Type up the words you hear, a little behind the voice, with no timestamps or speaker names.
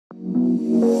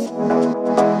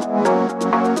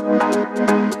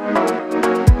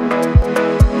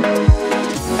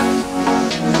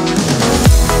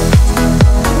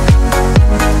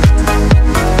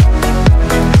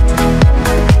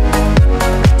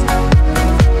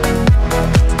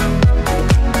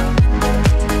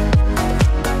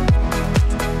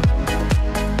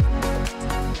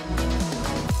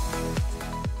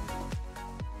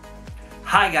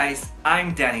Hi guys,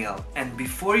 I'm Daniel, and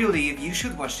before you leave you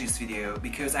should watch this video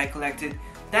because I collected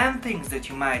 10 things that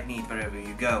you might need wherever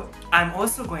you go. I'm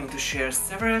also going to share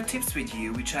several tips with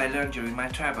you which I learned during my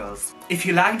travels. If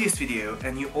you like this video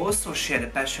and you also share the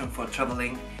passion for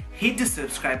traveling, hit the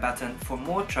subscribe button for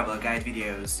more travel guide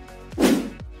videos.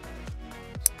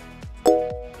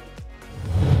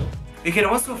 You can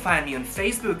also find me on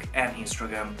Facebook and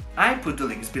Instagram. I put the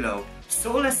links below.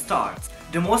 So let's start.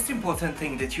 The most important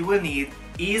thing that you will need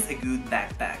is a good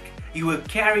backpack. You will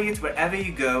carry it wherever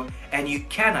you go and you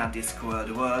cannot discover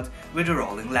the world with a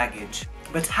rolling luggage.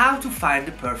 But how to find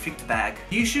the perfect bag?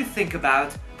 You should think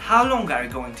about how long are you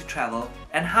going to travel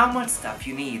and how much stuff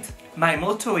you need. My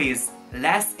motto is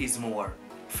less is more.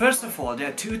 First of all, there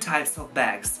are two types of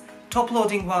bags,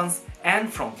 top-loading ones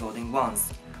and front-loading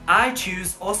ones. I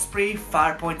choose Osprey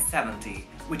Farpoint 70,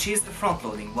 which is the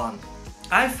front-loading one.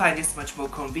 I find this much more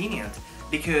convenient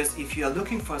because if you are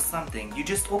looking for something, you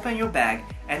just open your bag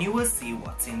and you will see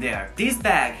what's in there. This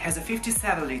bag has a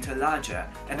 57-liter larger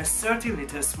and a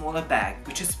 30-liter smaller bag,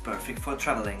 which is perfect for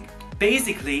traveling.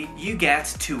 Basically, you get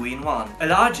two in one. A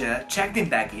larger checked-in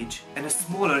baggage and a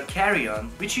smaller carry-on,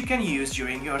 which you can use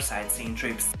during your sightseeing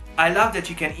trips. I love that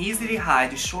you can easily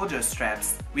hide the shoulder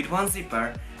straps with one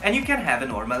zipper and you can have a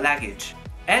normal luggage.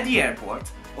 At the airport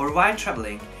or while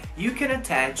traveling, you can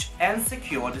attach and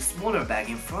secure the smaller bag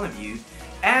in front of you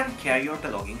and carry your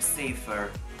belongings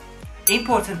safer.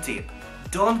 Important tip: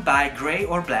 don't buy grey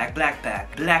or black backpack.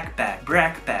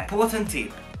 Important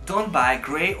tip: don't buy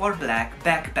grey or black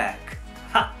backpack.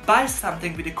 Buy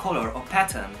something with a color or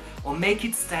pattern or make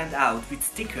it stand out with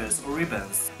stickers or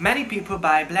ribbons. Many people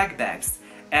buy black bags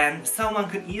and someone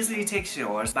could easily take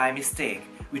yours by mistake,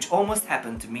 which almost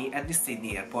happened to me at the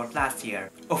Sydney airport last year.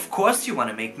 Of course you want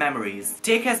to make memories.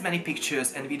 Take as many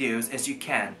pictures and videos as you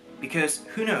can, because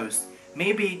who knows,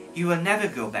 maybe you will never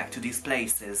go back to these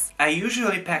places. I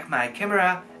usually pack my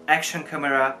camera, action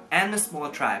camera and a small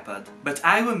tripod, but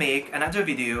I will make another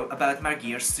video about my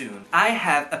gear soon. I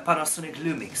have a Panasonic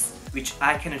Lumix, which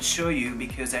I cannot show you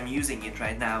because I'm using it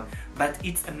right now, but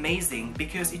it's amazing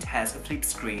because it has a flip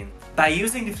screen. By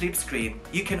using the flip screen,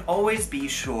 you can always be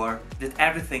sure that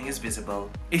everything is visible.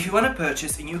 If you want to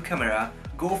purchase a new camera,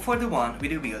 go for the one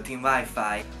with a built-in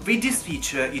Wi-Fi. With this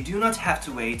feature, you do not have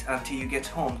to wait until you get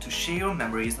home to share your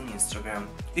memories on Instagram.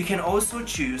 You can also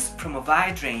choose from a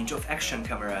wide range of action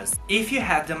cameras. If you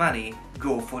have the money,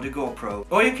 go for the GoPro.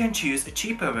 Or you can choose a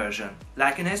cheaper version,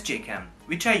 like an SJ Cam,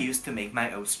 which I used to make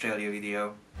my Australia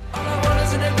video. All I want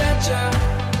is an adventure,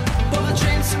 pull the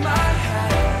dreams to my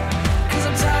head, 'cause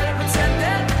I'm tired of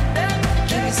pretending.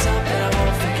 Give me something I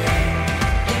won't forget.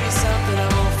 Give me something I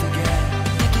won't forget.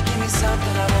 Give me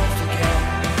something I won't forget.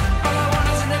 All I want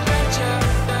is an adventure.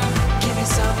 Give me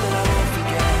something I won't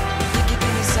forget. Give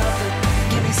me something.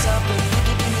 Give me something.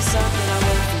 Give me something I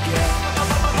won't forget. All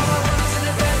I want is an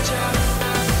adventure.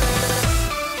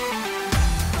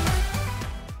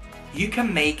 You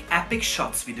can make epic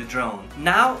shots with a drone.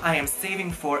 Now I am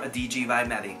saving for a DJI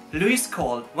Mavic. Lewis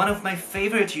Cole, one of my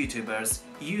favorite YouTubers,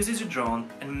 uses a drone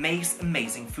and makes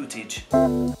amazing footage.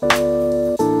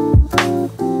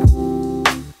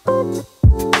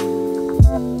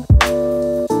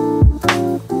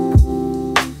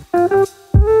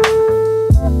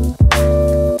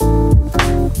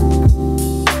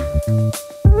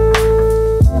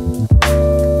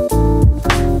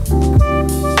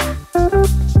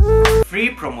 Free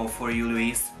promo for you,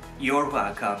 Luis. You're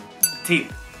welcome.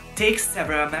 Tip: take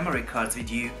several memory cards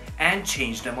with you and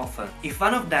change them often. If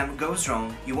one of them goes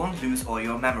wrong, you won't lose all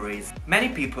your memories. Many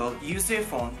people use their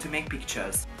phone to make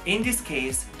pictures. In this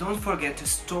case, don't forget to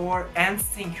store and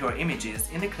sync your images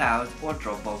in the cloud or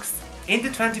Dropbox. In the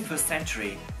 21st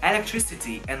century,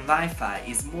 electricity and Wi-Fi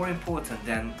is more important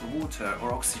than water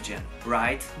or oxygen,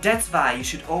 right? That's why you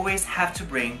should always have to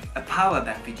bring a power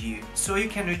bank with you, so you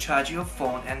can recharge your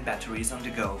phone and batteries on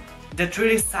the go. That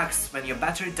really sucks when your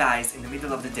battery dies in the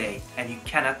middle of the day and you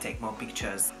cannot take more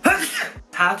pictures.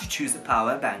 How to choose a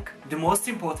power bank? The most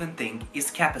important thing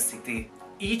is capacity.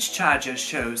 Each charger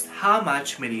shows how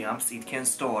much milliamps it can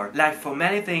store. Like for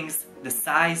many things, the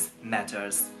size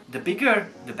matters. The bigger,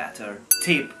 the better.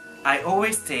 Tip: I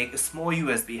always take a small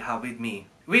USB hub with me.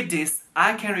 With this,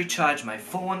 I can recharge my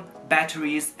phone,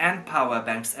 batteries and power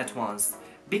banks at once.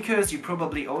 Because you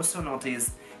probably also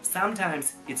notice,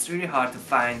 sometimes it's really hard to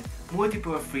find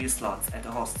multiple free slots at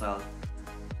a hostel.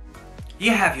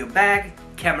 You have your bag,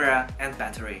 camera and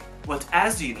battery. What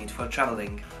else do you need for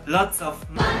traveling? Lots of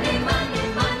money,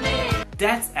 money, money!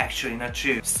 That's actually not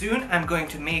true. Soon I'm going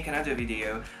to make another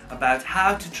video about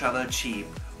how to travel cheap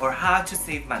or how to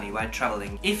save money while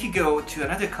traveling. If you go to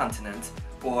another continent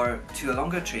or to a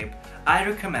longer trip, I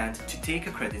recommend to take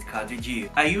a credit card with you.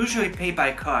 I usually pay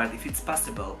by card if it's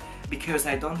possible because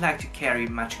I don't like to carry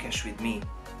much cash with me.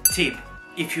 Tip: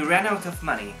 if you run out of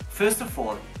money, first of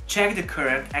all, check the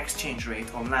current exchange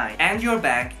rate online and your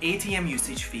bank ATM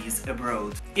usage fees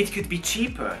abroad. It could be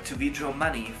cheaper to withdraw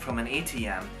money from an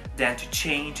ATM than to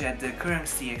change at the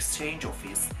currency exchange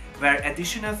office, where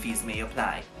additional fees may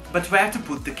apply. But where to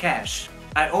put the cash?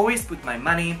 I always put my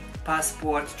money,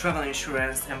 passport, travel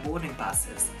insurance and boarding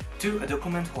passes to a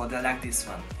document holder like this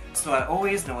one, so I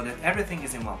always know that everything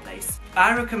is in one place.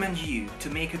 I recommend you to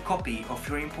make a copy of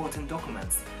your important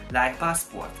documents, like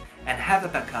passport, and have a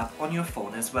backup on your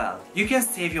phone as well. You can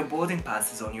save your boarding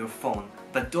passes on your phone,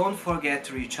 but don't forget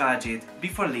to recharge it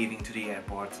before leaving to the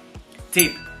airport.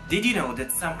 Tip: did you know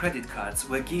that some credit cards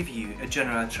will give you a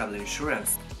general travel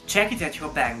insurance? Check it at your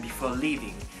bank before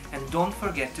leaving and don't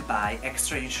forget to buy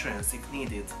extra insurance if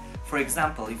needed. For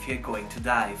example, if you're going to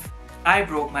dive. I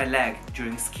broke my leg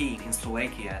during skiing in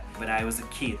Slovakia when I was a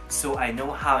kid, so I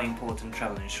know how important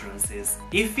travel insurance is.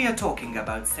 If we are talking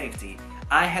about safety,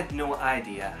 I had no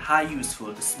idea how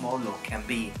useful the small lock can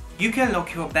be. You can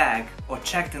lock your bag or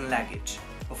check the luggage.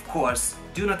 Of course,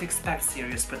 do not expect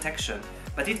serious protection,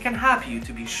 but it can help you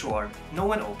to be sure no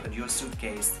one opened your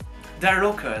suitcase. There are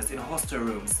lockers in hostel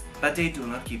rooms, but they do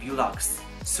not give you locks.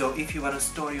 So if you want to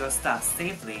store your stuff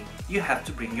safely, you have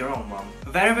to bring your own one.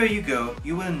 Wherever you go,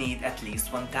 you will need at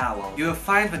least one towel. You will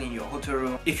find one in your hotel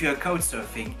room. If you are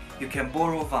couchsurfing, you can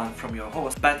borrow one from your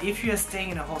host. But if you are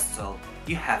staying in a hostel,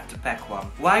 you have to pack one.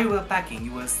 While you are packing,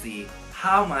 you will see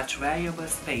how much valuable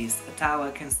space a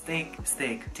towel can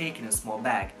take in a small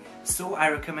bag. So I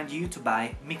recommend you to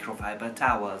buy microfiber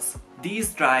towels.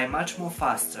 These dry much more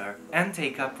faster and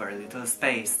take up very little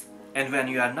space. And when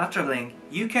you are not traveling,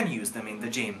 you can use them in the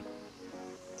gym.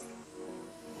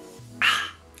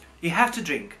 You have to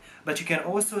drink, but you can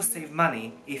also save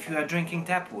money if you are drinking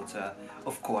tap water,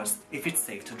 of course, if it's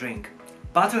safe to drink.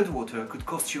 Bottled water could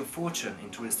cost you a fortune in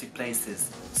touristic places,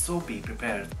 so be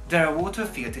prepared. There are water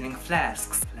filtering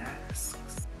flasks.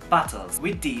 Bottles.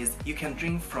 With these, you can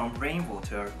drink from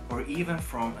rainwater or even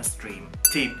from a stream.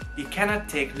 Tip: you cannot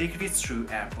take liquids through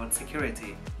airport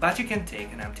security, but you can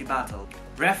take an empty bottle.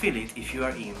 Refill it if you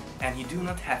are in, and you do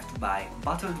not have to buy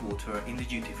bottled water in the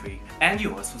duty-free, and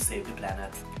you also save the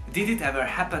planet. Did it ever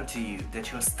happen to you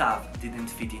that your stuff didn't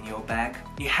fit in your bag?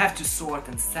 You have to sort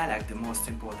and select the most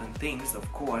important things, of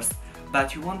course,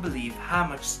 but you won't believe how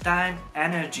much time,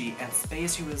 energy and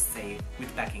space you will save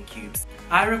with packing cubes.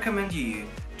 I recommend you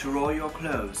to roll your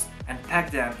clothes and pack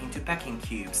them into packing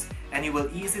cubes, and you will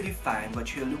easily find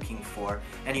what you're looking for,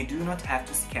 and you do not have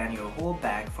to scan your whole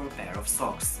bag for a pair of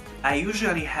socks. I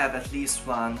usually have at least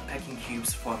one packing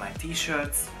cubes for my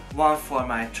t-shirts, one for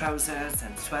my trousers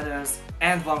and sweaters,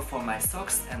 and one for my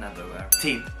socks and underwear.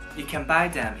 Tip: you can buy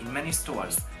them in many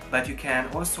stores, but you can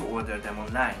also order them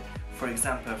online, for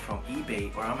example from eBay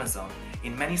or Amazon,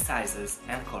 in many sizes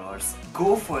and colors.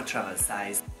 Go for a travel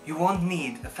size. You won't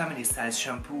need a family size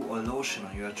shampoo or lotion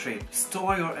on your trip.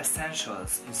 Store your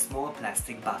essentials in small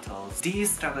plastic bottles.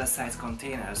 These travel size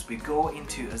containers will go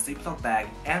into a Ziploc bag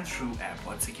and through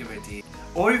airport security.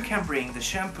 Or you can bring the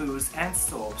shampoos and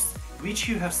soaps which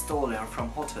you have stolen from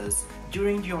hotels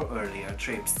during your earlier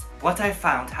trips. What I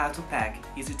found how to pack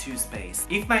is a toothpaste.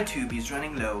 If my tube is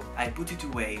running low, I put it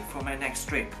away for my next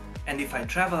trip. And if I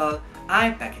travel, I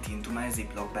pack it into my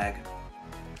Ziploc bag.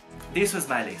 This was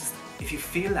my list. If you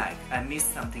feel like I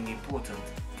missed something important,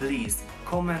 please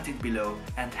comment it below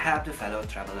and help the fellow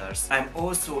travelers. I'm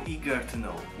also eager to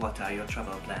know what are your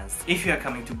travel plans. If you are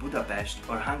coming to Budapest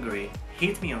or Hungary,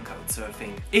 hit me on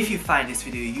Couchsurfing. If you find this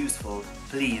video useful,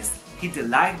 please hit the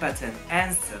like button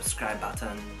and subscribe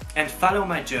button. And follow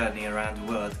my journey around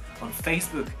the world on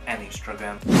Facebook and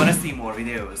Instagram. Wanna see more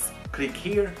videos? Click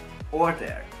here or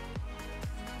there.